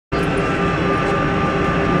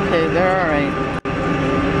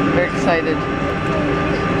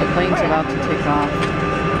about to take off.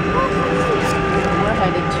 We're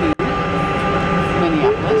headed to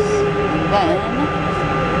Minneapolis and then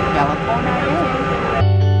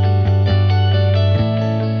California.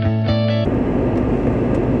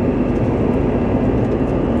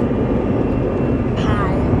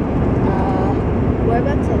 Hi. We're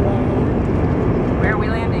about to land. Where are we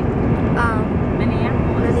landing?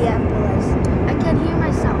 Minneapolis. Minneapolis. I can't hear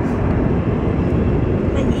myself.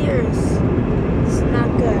 My ears. It's not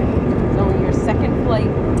good. So your second flight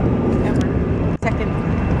ever.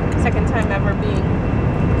 Second time ever being.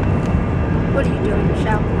 What are you doing,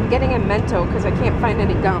 Michelle? I'm getting a Mento because I can't find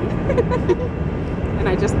any gum. And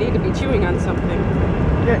I just need to be chewing on something.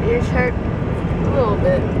 Your ears hurt? A little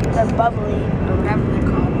bit. They're bubbly, or whatever they're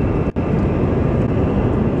called.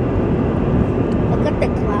 Look at the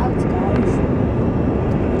clouds, guys.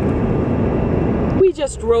 We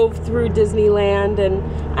just drove through Disneyland and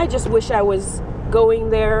I just wish I was going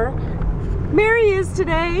there. Mary is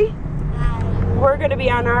today. Hi. We're going to be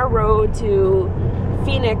on our road to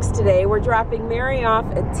Phoenix today. We're dropping Mary off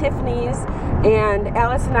at Tiffany's and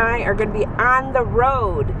Alice and I are going to be on the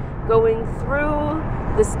road going through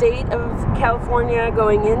the state of California,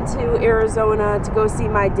 going into Arizona to go see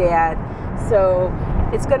my dad. So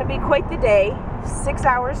it's going to be quite the day. 6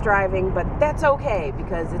 hours driving, but that's okay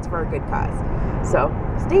because it's for a good cause. So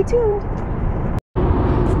stay tuned.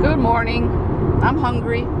 Good morning. I'm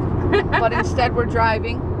hungry, but instead we're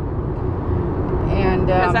driving. And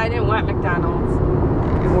Because I didn't want McDonald's.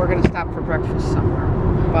 we're going to stop for breakfast somewhere.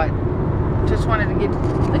 But just wanted to get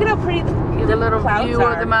Look at how pretty a little clouds view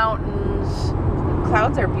are. of the mountains.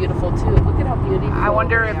 Clouds are beautiful too. Look at how beautiful. I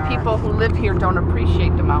wonder they if are. people who live here don't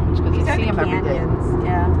appreciate the mountains because These they are see the them every day. canyons.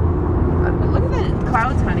 Yeah. But look at the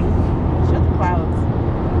clouds, honey. Show the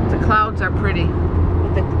clouds The clouds are pretty.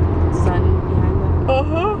 with the sun behind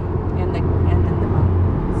them, and then the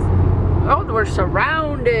mountains. Oh, we're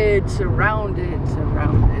surrounded.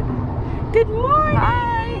 Good morning.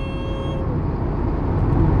 Hi.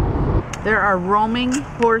 There are roaming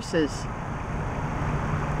horses.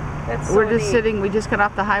 That's so We're just neat. sitting, we just got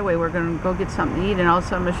off the highway. We're going to go get something to eat, and all of a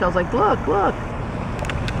sudden Michelle's like, look.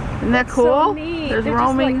 Isn't that cool? So neat. There's They're just,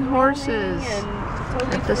 roaming like, horses and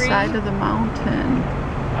totally at the free. side of the mountain.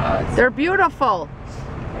 It's- They're beautiful.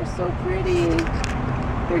 They're so pretty.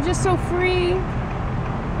 They're just so free.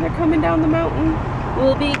 They're coming down the mountain.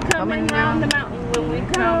 We'll be coming down the mountain when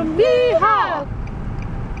we come. Yeehaw!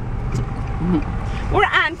 We're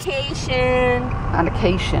on vacation. On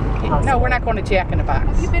occasion. No, we're not going to Jack in the Box.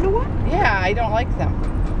 Have you been to one? Yeah, I don't like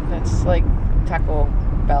them. That's like Taco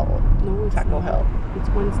Bell. No, it's Taco not. Hell. It's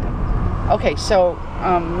one step. Okay, so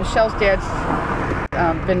Michelle's dad's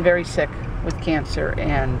been very sick with cancer,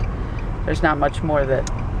 and there's not much more that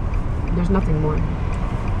There's nothing more.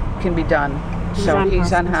 can be done. He's So on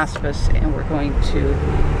he's on hospice. hospice, and we're going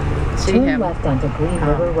to see Turn him. left onto Green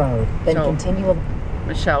River Road, then so- continue.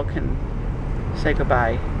 Michelle can say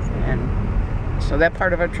goodbye, and so that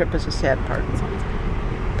part of our trip is a sad part,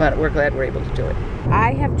 but we're glad we're able to do it.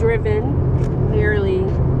 I have driven nearly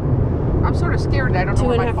I'm sort of scared. I don't know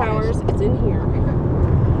where my 2.5 phone hours. is. It's in here.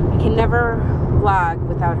 I can never vlog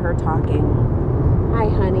without her talking. Hi,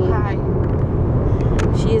 honey. Hi.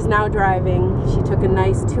 She is now driving. She took a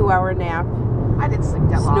nice 2-hour nap, I didn't sleep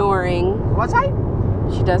that long. snoring. Was I?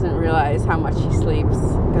 She doesn't realize how much she sleeps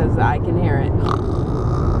because I can hear it.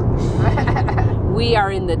 We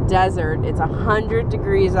are in the desert. It's 100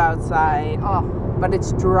 degrees outside, Oh, but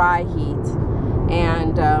it's dry heat.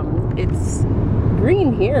 And it's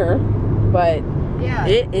green here, but yeah.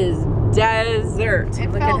 it is desert.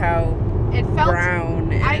 It Look felt- at how It felt.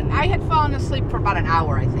 brown. And I had fallen asleep for about an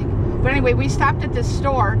hour, I think. But anyway, we stopped at this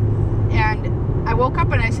store, and I woke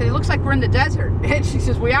up and I said, "It looks like we're in the desert." And she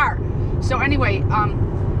says, "We are." So anyway,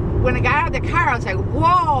 when I got out of the car, I was like,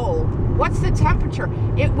 "Whoa! What's the temperature?"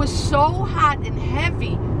 It was so hot and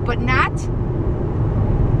heavy, but not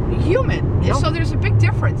humid. Nope. So there's a big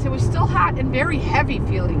difference. It was still hot and very heavy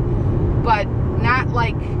feeling, but not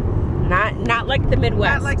like not like the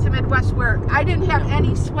Midwest. not like the Midwest where I didn't have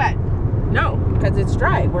any sweat. No, because it's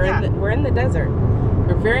dry. We're in the desert.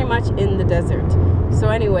 We're very much in the desert. So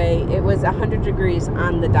anyway, it was 100 degrees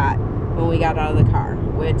on the dot when we got out of the car,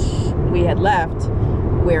 which we had left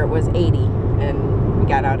where it was 80, and we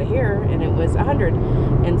got out of here and it was 100.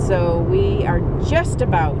 And so we are just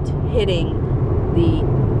about hitting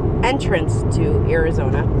the entrance to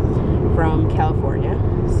Arizona from California.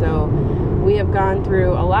 So we have gone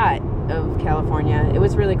through a lot of California. It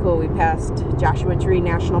was really cool. We passed Joshua Tree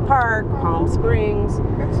National Park, Palm Springs.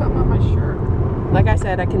 Got something on my shirt. Like I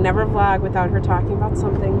said, I can never vlog without her talking about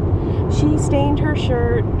something. She stained her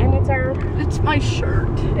shirt, and It's my shirt.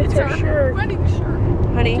 It's her shirt. Wedding shirt.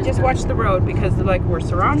 Honey, just watch the road because like we're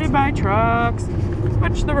surrounded by trucks.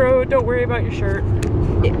 Watch the road. Don't worry about your shirt.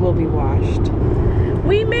 It will be washed.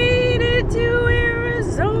 We made it to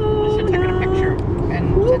Arizona. I should take a picture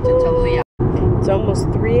and send it to Leah. It's almost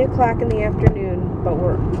 3 o'clock in the afternoon, but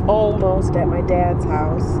we're almost at my dad's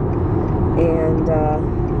house, and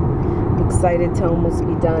excited to almost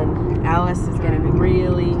be done. Alice is getting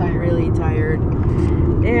really tired,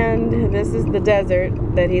 and this is the desert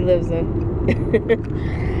that he lives in.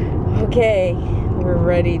 Okay, we're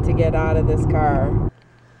ready to get out of this car. My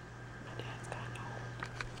dad's gotten old.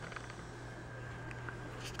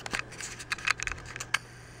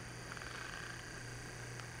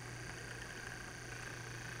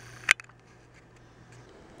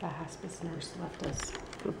 The hospice nurse left us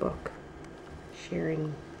a book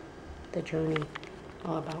sharing the journey,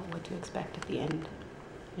 all about what to expect at the end.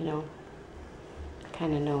 You know, I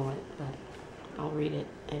kind of know it, but I'll read it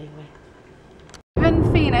anyway. In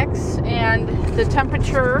Phoenix, and the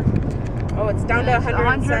temperature. Oh, it's down to 107.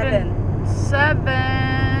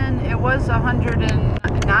 107. It was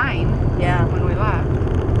 109. Yeah. When we left.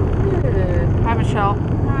 Hi, Michelle.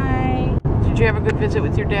 Hi. Did you have a good visit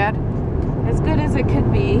with your dad? As good as it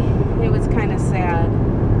could be. It was kind of sad.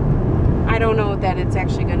 I don't know that it's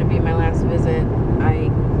actually going to be my last visit. I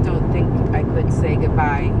don't think I could say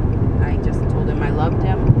goodbye. I just told him I loved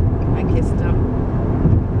him. I kissed him.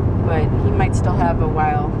 But he might still have a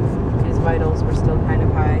while. His vitals were still kind of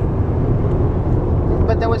high.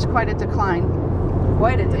 But there was quite a decline.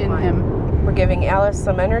 Quite a decline. In him. We're giving Alice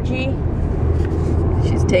some energy.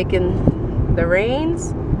 She's taken the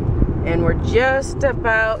reins. And we're just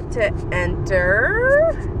about to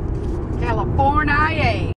enter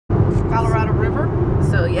California. Colorado River.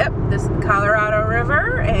 So yep, this is the Colorado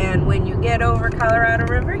River, and when you get over Colorado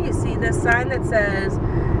River, you see this sign that says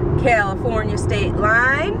California State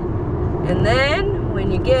Line, and then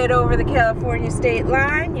when you get over the California State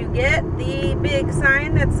Line, you get the big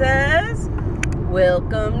sign that says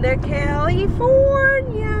Welcome to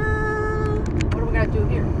California. What do we got to do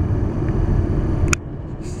here?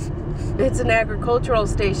 It's an agricultural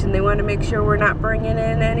station. They want to make sure we're not bringing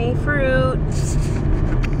in any fruit.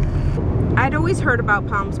 I'd always heard about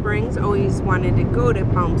Palm Springs, always wanted to go to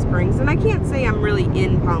Palm Springs, and I can't say I'm really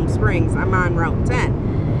in Palm Springs. I'm on Route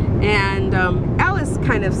 10. And Alice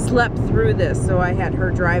kind of slept through this, so I had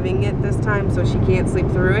her driving it this time so she can't sleep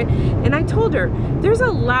through it. And I told her, there's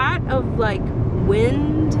a lot of like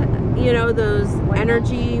wind, you know, those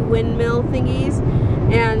energy windmill thingies.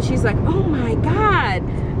 And she's like, oh my God,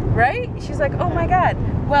 right? She's like, oh my God.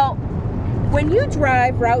 Well, when you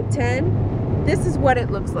drive Route 10, this is what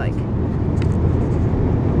it looks like.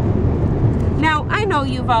 Now, I know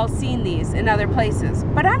you've all seen these in other places,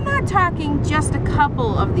 but I'm not talking just a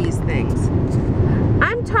couple of these things.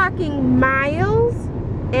 I'm talking miles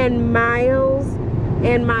and miles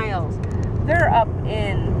and miles. They're up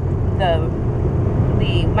in the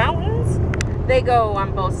mountains. They go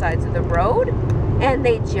on both sides of the road, and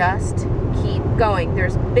they just keep going.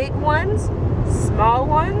 There's big ones, small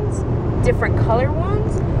ones, different color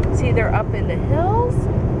ones. See, they're up in the hills,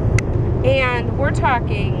 and we're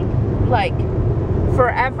talking like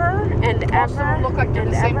forever and Most ever. of them look like they're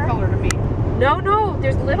the same color to me. No,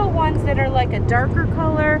 there's little ones that are like a darker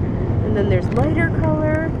color, and then there's lighter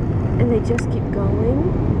color, and they just keep going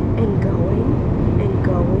and going and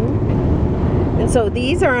going. And so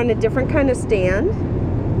these are on a different kind of stand.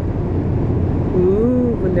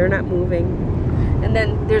 Ooh, when they're not moving. And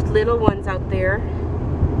then there's little ones out there.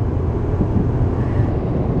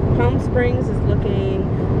 Palm Springs is looking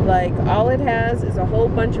like all it has is a whole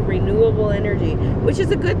bunch of renewable energy, which is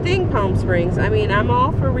a good thing, Palm Springs. I mean, I'm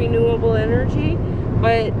all for renewable energy,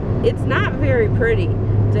 but it's not very pretty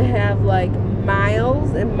to have like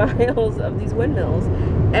miles and miles of these windmills.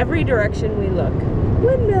 Every direction we look,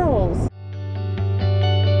 windmills.